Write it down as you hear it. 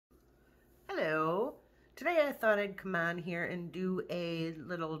Today I thought I'd come on here and do a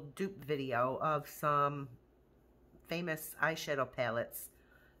little dupe video of some famous eyeshadow palettes.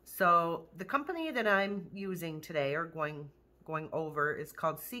 So the company that I'm using today or going over is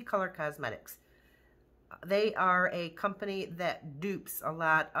called ccolor Cosmetics. They are a company that dupes a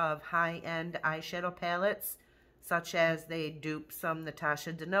lot of high-end eyeshadow palettes, such as they dupe some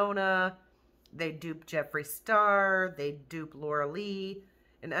Natasha Denona, they dupe Jeffree Star, they dupe Laura Lee,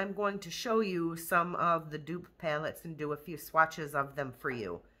 and I'm going to show you some of the dupe palettes and do a few swatches of them for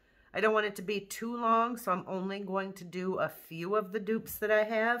you. I don't want it to be too long, so I'm only going to do a few of the dupes that I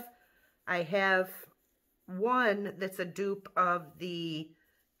have. I have one that's a dupe of the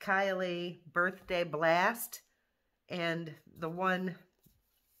Kylie Birthday Blast, and the one,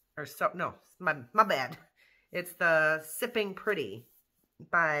 or so, no, my bad. It's the Sipping Pretty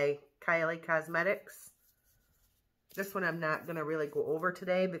by Kylie Cosmetics. This one I'm not going to really go over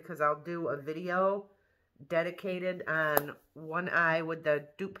today because I'll do a video dedicated on one eye with the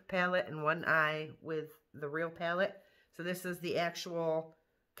dupe palette and one eye with the real palette. So this is the actual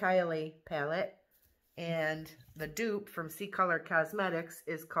Kylie palette, and the dupe from ccolor Cosmetics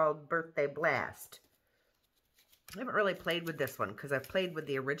is called Birthday Blast. I haven't really played with this one because I've played with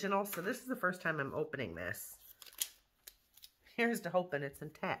the original, so this is the first time I'm opening this. Here's to hoping it's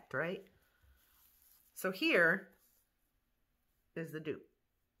intact, right? So here is the dupe.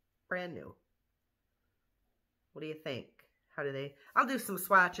 Brand new. What do you think? How do they... I'll do some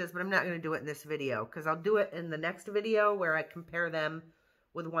swatches, but I'm not going to do it in this video because I'll do it in the next video where I compare them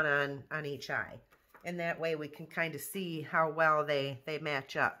with one on each eye. And that way we can kind of see how well they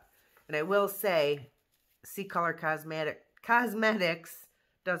match up. And I will say, ccolor Cosmetics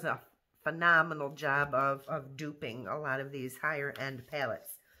does a phenomenal job of duping a lot of these higher end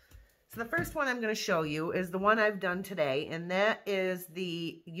palettes. So the first one I'm going to show you is the one I've done today, and that is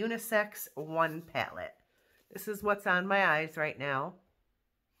the Unisex 1 palette. This is what's on my eyes right now.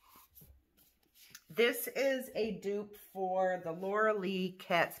 This is a dupe for the Laura Lee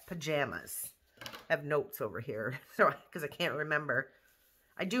Cat's Pajamas. I have notes over here so because I can't remember.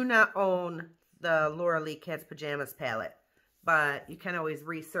 I do not own the Laura Lee Cat's Pajamas palette, but you can always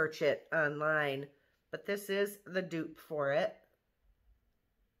research it online. But this is the dupe for it.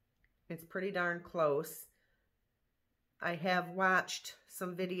 It's pretty darn close. I have watched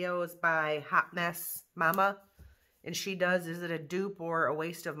some videos by Hot Mess Mama, and she does, is it a dupe or a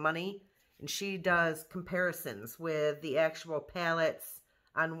waste of money? And she does comparisons with the actual palettes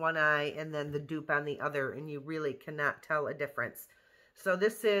on one eye and then the dupe on the other, and you really cannot tell a difference. So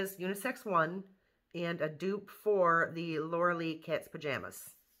this is Unisex 1 and a dupe for the Laura Lee Cat's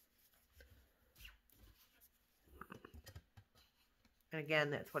Pajamas. And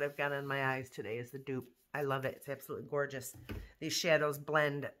again, that's what I've got on my eyes today is the dupe. I love it. It's absolutely gorgeous. These shadows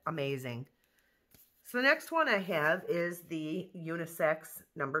blend amazing. So the next one I have is the Unisex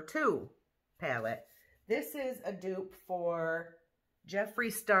number 2 palette. This is a dupe for Jeffree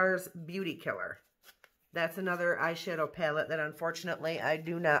Star's Beauty Killer. That's another eyeshadow palette that unfortunately I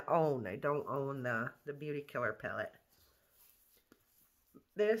do not own. I don't own the Beauty Killer palette.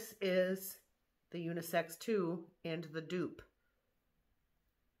 This is the Unisex 2 and the dupe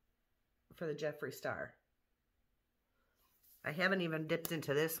for the Jeffree Star. I haven't even dipped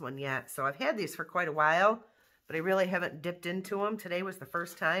into this one yet. So I've had these for quite a while, but I really haven't dipped into them. Today was the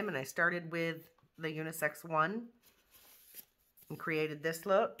first time, and I started with the Unisex 1 and created this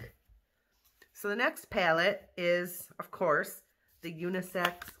look. So the next palette is, of course, the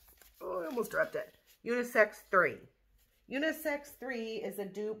Unisex, oh, I almost dropped it, Unisex 3. Unisex 3 is a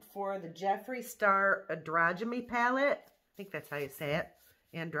dupe for the Jeffree Star Androgyny palette. I think that's how you say it.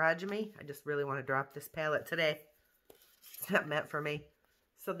 Androgyny. I just really want to drop this palette today. It's not meant for me.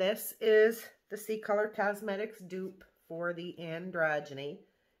 So this is the ccolor Cosmetics dupe for the Androgyny.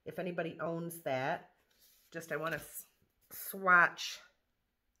 If anybody owns that, just I want to swatch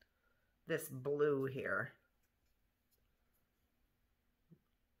this blue here.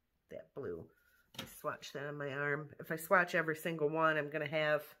 That blue. I swatch that on my arm. If I swatch every single one, I'm going to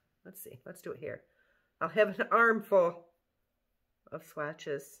have, let's see, let's do it here. I'll have an armful of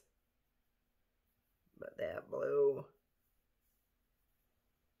swatches. But that blue.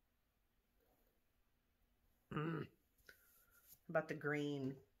 How about the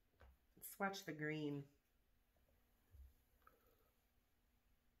green? Swatch the green.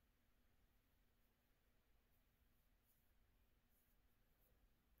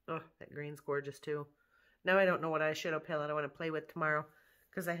 Oh, that green's gorgeous too. Now I don't know what eyeshadow palette I want to play with tomorrow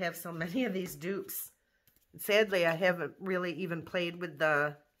because I have so many of these dupes. And sadly, I haven't really even played with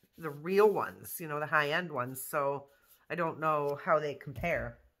the real ones, you know, the high-end ones, so I don't know how they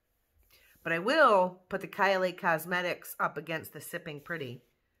compare. But I will put the Kylie Cosmetics up against the Sipping Pretty.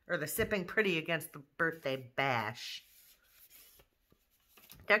 Or the Sipping Pretty against the Birthday Bash.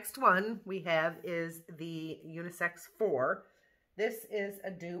 Next one we have is the Unisex 4. This is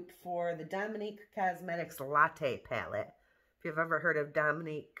a dupe for the Dominique Cosmetics Latte Palette. If you've ever heard of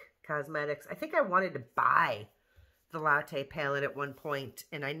Dominique Cosmetics, I think I wanted to buy the Latte Palette at one point,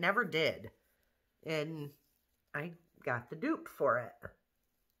 and I never did. And I got the dupe for it.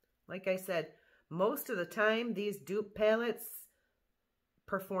 Like I said, most of the time, these dupe palettes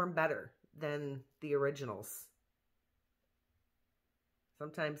perform better than the originals.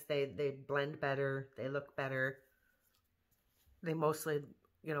 Sometimes they blend better, they look better. They mostly,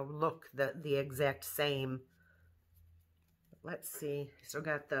 you know, look the exact same. Let's see. Still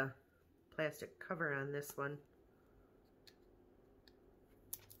got the plastic cover on this one.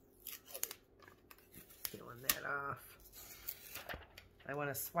 Peeling that off. I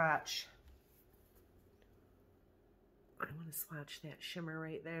want to swatch. I want to swatch that shimmer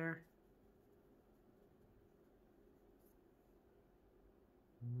right there.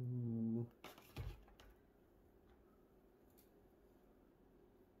 Ooh.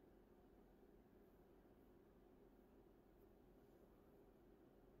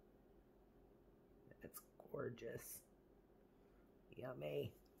 It's gorgeous.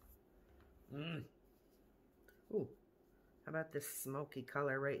 Yummy. Mmm. Ooh. How about this smoky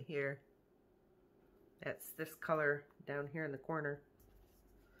color right here? That's this color down here in the corner.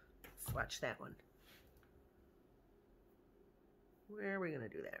 Swatch that one. Where are we going to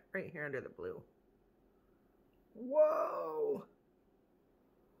do that? Right here under the blue. Whoa!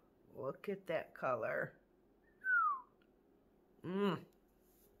 Look at that color. Mmm.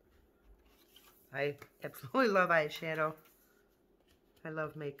 I absolutely love eyeshadow. I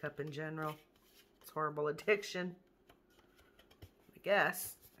love makeup in general. It's a horrible addiction. I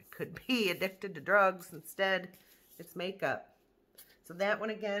guess I could be addicted to drugs. Instead, it's makeup. So that one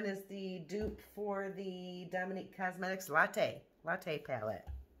again is the dupe for the Dominique Cosmetics Latte palette.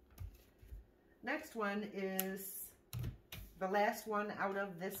 Next one is the last one out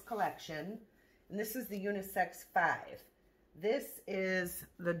of this collection, and this is the Unisex 5. This is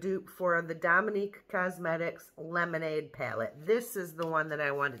the dupe for the Dominique Cosmetics Lemonade palette. This is the one that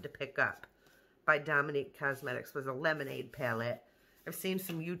I wanted to pick up by Dominique Cosmetics, was a lemonade palette. I've seen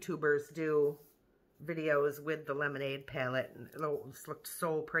some YouTubers do videos with the lemonade palette, and it just looked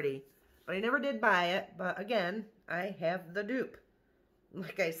so pretty. But I never did buy it, but again, I have the dupe.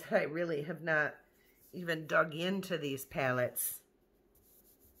 Like I said, I really have not even dug into these palettes.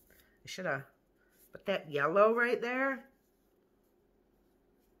 I should have put that yellow right there.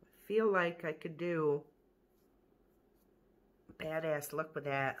 I feel like I could do a badass look with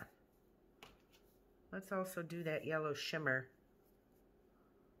that. Let's also do that yellow shimmer.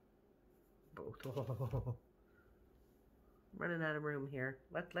 Oh. Running out of room here.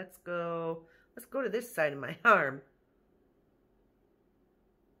 Let's go to this side of my arm.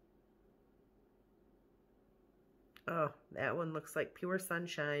 Oh, that one looks like pure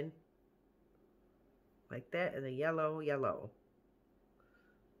sunshine. Like that, and a yellow.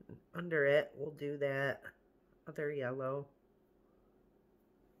 Under it, we'll do that other yellow.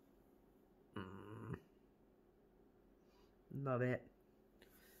 Love it.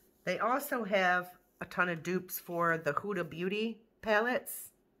 They also have a ton of dupes for the Huda Beauty palettes,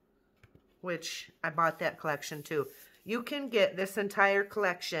 which I bought that collection too. You can get this entire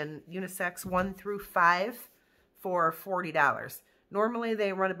collection, Unisex 1 through 5, for $40. Normally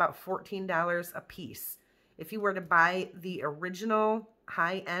they run about $14 a piece. If you were to buy the original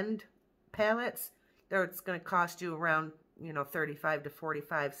high-end palettes, it's going to cost you around, you know, $35 to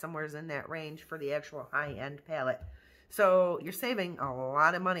 $45, somewhere in that range for the actual high-end palette. So you're saving a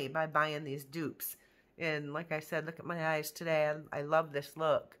lot of money by buying these dupes. And like I said, look at my eyes today. I love this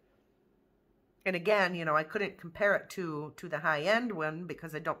look. And again, you know, I couldn't compare it to the high-end one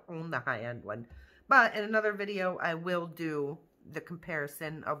because I don't own the high-end one. But in another video, I will do the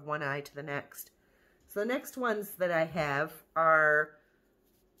comparison of one eye to the next. So the next ones that I have are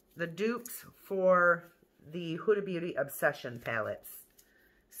the dupes for the Huda Beauty Obsession palettes.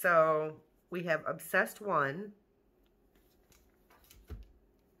 So we have Obsessed 1.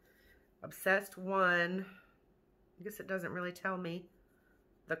 Obsessed 1, I guess it doesn't really tell me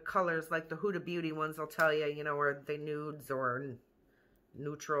the colors like the Huda Beauty ones will tell you, you know, are they nudes or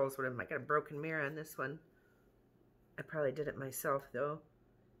neutrals, whatever. I got a broken mirror on this one. I probably did it myself though.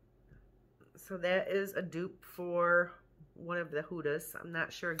 So that is a dupe for one of the Hudas. I'm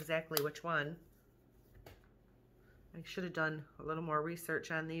not sure exactly which one. I should have done a little more research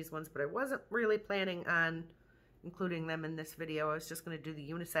on these ones, but I wasn't really planning on including them in this video. I was just going to do the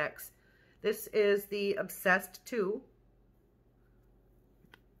unisex. This is the Obsessed 2.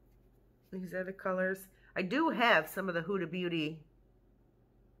 These are the colors. I do have some of the Huda Beauty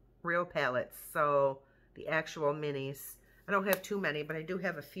real palettes, so the actual minis. I don't have too many, but I do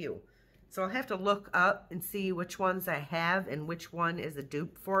have a few. So I'll have to look up and see which ones I have and which one is a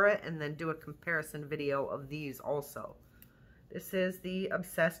dupe for it, and then do a comparison video of these also. This is the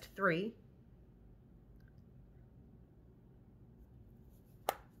Obsessed 3.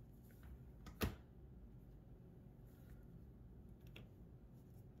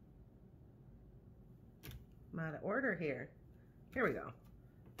 I'm out of order here. Here we go.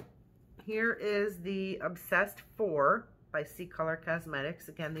 Here is the Obsessed 4 by ccolor Cosmetics.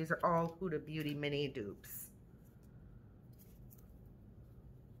 Again, these are all Huda Beauty mini dupes.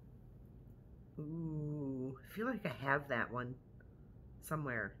 Ooh, I feel like I have that one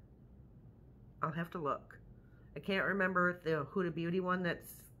somewhere. I'll have to look. I can't remember the Huda Beauty one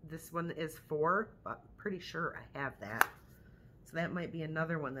this one is for, but I'm pretty sure I have that. So that might be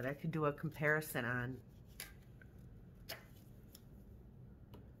another one that I could do a comparison on.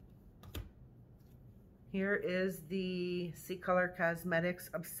 Here is the ccolor Cosmetics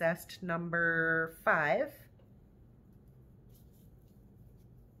Obsessed number 5.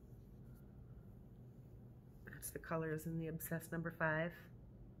 That's the colors in the Obsessed number 5.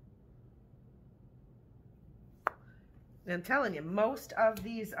 And I'm telling you, most of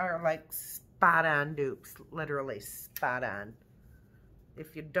these are like spot on dupes, literally spot on.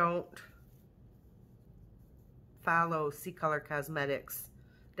 If you don't follow ccolor Cosmetics,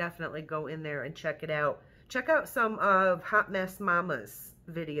 definitely go in there and check it out. Check out some of Hot Mess Mama's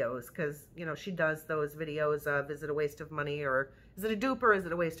videos, because, you know, she does those videos of, is it a waste of money, or is it a dupe, or is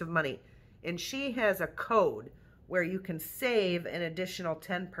it a waste of money? And she has a code where you can save an additional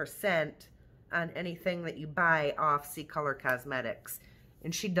 10% on anything that you buy off ccolor Cosmetics.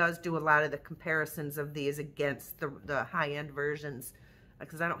 And she does do a lot of the comparisons of these against the high-end versions,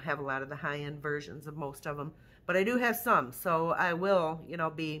 because I don't have a lot of the high-end versions of most of them. But I do have some, so I will, you know,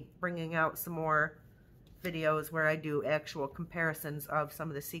 be bringing out some more videos where I do actual comparisons of some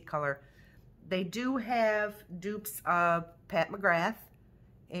of the ccolor. They do have dupes of Pat McGrath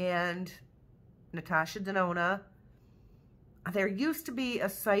and Natasha Denona. There used to be a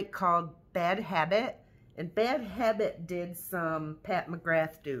site called Bad Habit, and Bad Habit did some Pat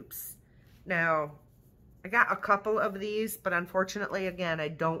McGrath dupes. Now, I got a couple of these, but unfortunately, again, I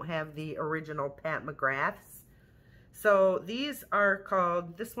don't have the original Pat McGraths. So these are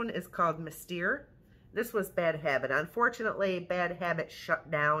called, this one is called Mystere. This was Bad Habit. Unfortunately, Bad Habit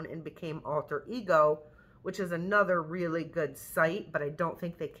shut down and became Alter Ego, which is another really good site, but I don't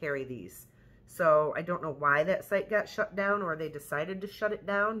think they carry these. So I don't know why that site got shut down, or they decided to shut it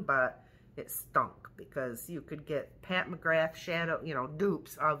down, but it stunk because you could get Pat McGrath shadow, you know,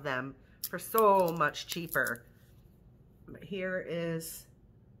 dupes of them for so much cheaper. But here is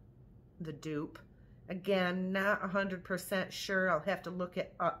the dupe. Again, not 100% sure. I'll have to look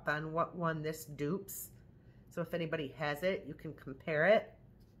it up on what one this dupes. So if anybody has it, you can compare it.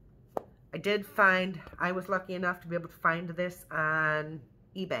 I was lucky enough to be able to find this on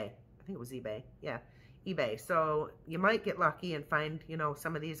eBay. I think it was eBay. Yeah, eBay. So you might get lucky and find, you know,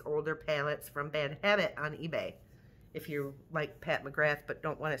 some of these older palettes from Bad Habit on eBay. If you like Pat McGrath but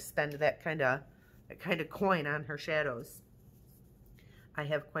don't want to spend that kind of coin on her shadows. I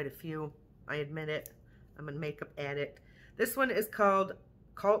have quite a few. I admit it. I'm a makeup addict. This one is called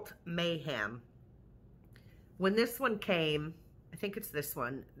Cult Mayhem. When this one came, I think it's this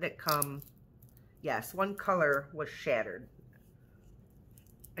one that yes, one color was shattered.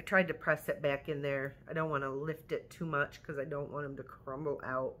 I tried to press it back in there. I don't want to lift it too much because I don't want them to crumble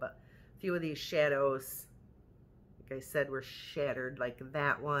out, but a few of these shadows, like I said, were shattered, like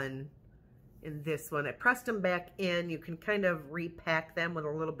that one and this one. I pressed them back in. You can kind of repack them with a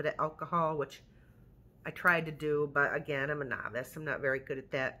little bit of alcohol, which I tried to do, but again, I'm a novice. I'm not very good at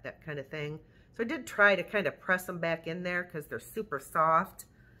that kind of thing. So I did try to kind of press them back in there because they're super soft.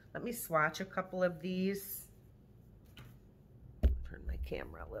 Let me swatch a couple of these. Turn my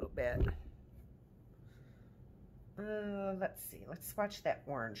camera a little bit. Let's see. Let's swatch that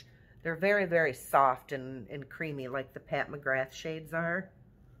orange. They're very, very soft and creamy like the Pat McGrath shades are.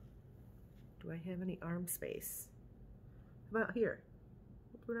 Do I have any arm space? How about here?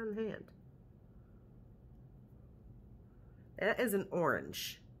 I'll put it on the hand. That is an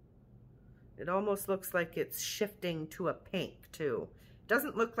orange. It almost looks like it's shifting to a pink too. It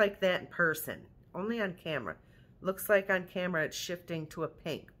doesn't look like that in person, only on camera. Looks like on camera it's shifting to a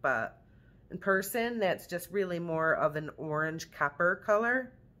pink, but in person that's just really more of an orange copper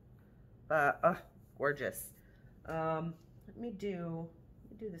color. Gorgeous. Let me do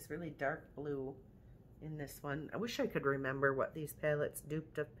do this really dark blue in this one. I wish I could remember what these palettes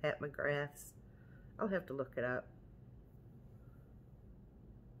duped of Pat McGrath's. I'll have to look it up.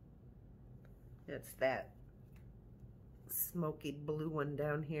 It's that smoky blue one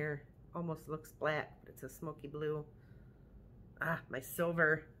down here. Almost looks black, but it's a smoky blue. Ah, my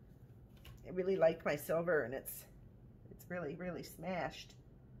silver. I really like my silver, and it's really, really smashed.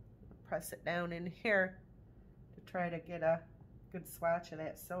 Press it down in here to try to get a good swatch of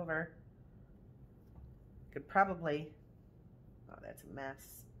that silver. Could probably, oh, that's a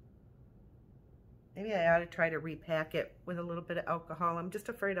mess. Maybe I ought to try to repack it with a little bit of alcohol. I'm just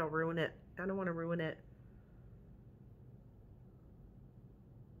afraid I'll ruin it. I don't want to ruin it.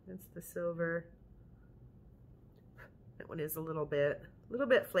 That's the silver. That one is a little bit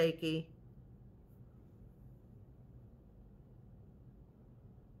flaky.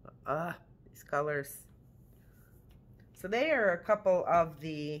 These colors. So they are a couple of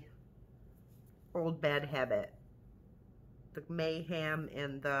the Old Bad Habit. The Mayhem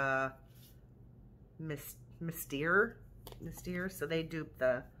and the Mystere. So they dupe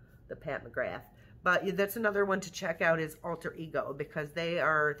the Pat McGrath. But that's another one to check out is Alter Ego, because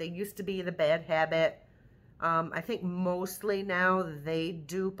they used to be the Bad Habit. I think mostly now they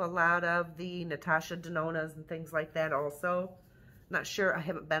dupe a lot of the Natasha Denonas and things like that also. Not sure, I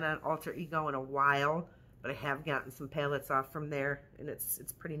haven't been on Alter Ego in a while, but I have gotten some palettes off from there, and it's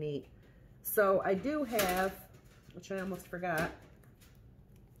pretty neat. So I do have, which I almost forgot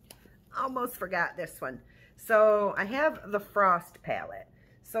this one. So I have the Frost palette.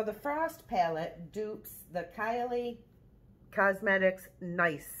 So the Frost palette dupes the Kylie Cosmetics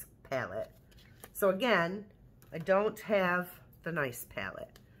Nice palette. So again, I don't have the Nice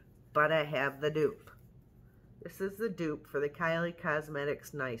palette, but I have the dupe. This is the dupe for the Kylie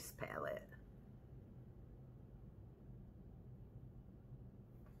Cosmetics Nice palette.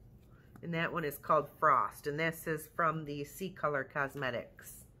 And that one is called Frost, and this is from the ccolor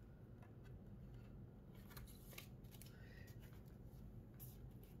Cosmetics.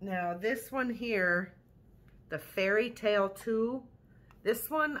 Now this one here, the Fairy Tale 2, this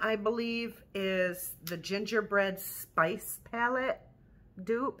one I believe is the Gingerbread Spice palette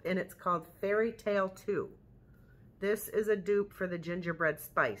dupe, and it's called Fairy Tale 2. This is a dupe for the Gingerbread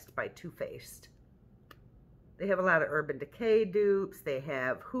Spiced by Too Faced. They have a lot of Urban Decay dupes. They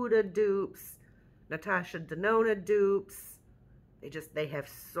have Huda dupes, Natasha Denona dupes. They have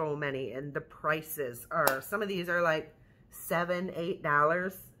so many, and the prices are, some of these are like $7,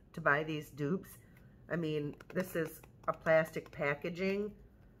 $8 to buy these dupes. I mean, this is a plastic packaging.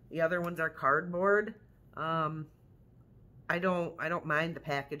 The other ones are cardboard. I don't mind the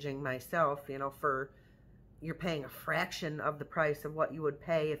packaging myself, you know, you're paying a fraction of the price of what you would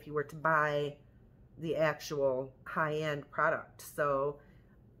pay if you were to buy the actual high-end product. So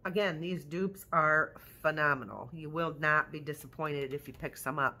again, these dupes are phenomenal. You will not be disappointed if you pick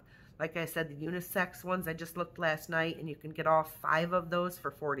some up. Like I said, the unisex ones, I just looked last night, and you can get all 5 of those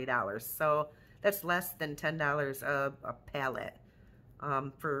for $40. So that's less than $10 a palette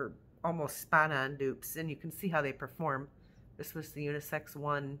for almost spot-on dupes. And you can see how they perform. This was the unisex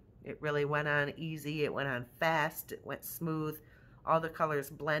one. It really went on easy. It went on fast. It went smooth. All the colors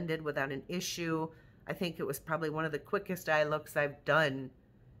blended without an issue. I think it was probably one of the quickest eye looks I've done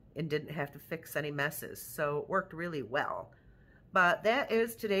and didn't have to fix any messes. So it worked really well. But that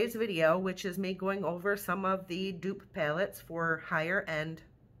is today's video, which is me going over some of the dupe palettes for higher end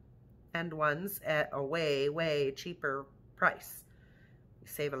ones at a way, way cheaper price. You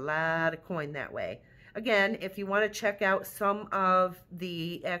save a lot of coin that way. Again, if you want to check out some of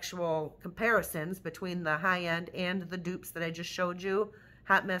the actual comparisons between the high-end and the dupes that I just showed you,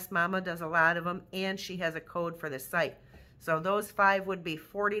 Hot Mess Mama does a lot of them, and she has a code for this site. So those 5 would be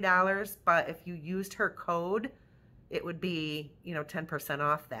 $40, but if you used her code, it would be, you know, 10%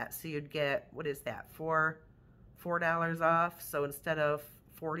 off that. So you'd get, what is that, $4 off. So instead of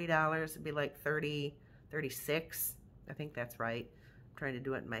 $40, it'd be like $36. I think that's right. I'm trying to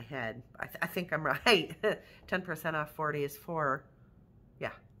do it in my head. I think I'm right. 10% off 40 is 4.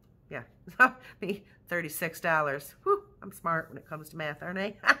 Yeah. Me, $36. Whew, I'm smart when it comes to math, aren't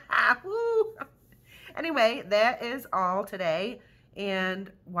I? Woo. Anyway, that is all today. And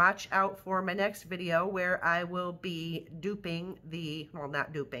watch out for my next video where I will be duping the, well,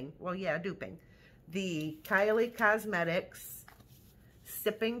 not duping, well, yeah, duping the Kylie Cosmetics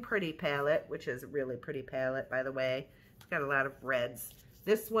Sipping Pretty palette, which is a really pretty palette, by the way. It's got a lot of reds.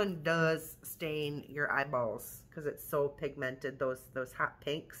 This one does stain your eyeballs because it's so pigmented, those hot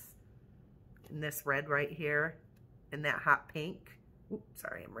pinks. And this red right here, and that hot pink. Oops,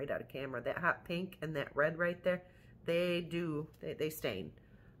 sorry, I'm right out of camera. That hot pink and that red right there, they stain.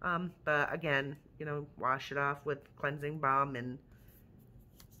 But again, you know, wash it off with cleansing balm and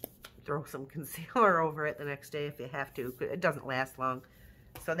throw some concealer over it the next day if you have to. It doesn't last long.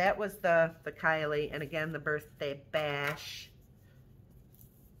 So that was the Kylie, and again, the birthday bash,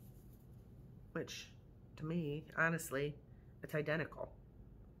 which to me, honestly, it's identical.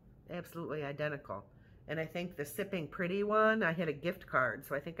 Absolutely identical. And I think the Sipping Pretty one, I had a gift card,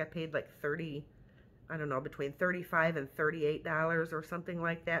 so I think I paid like I don't know, between $35 and $38 or something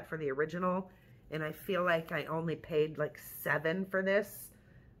like that for the original. And I feel like I only paid like $7 for this.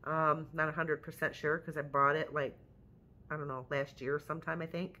 Not 100% sure because I bought it like, I don't know, last year sometime, I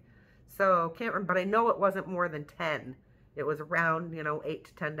think. So can't remember, but I know it wasn't more than 10. It was around, you know, $8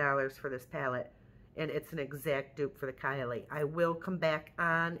 to $10 for this palette. And it's an exact dupe for the Kylie. I will come back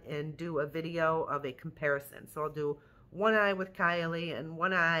on and do a video of a comparison. So I'll do one eye with Kylie and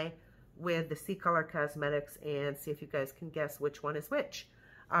one eye with the ccolor Cosmetics and see if you guys can guess which one is which.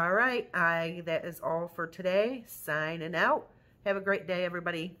 All right, that is all for today. Signing out. Have a great day,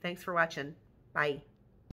 everybody. Thanks for watching. Bye.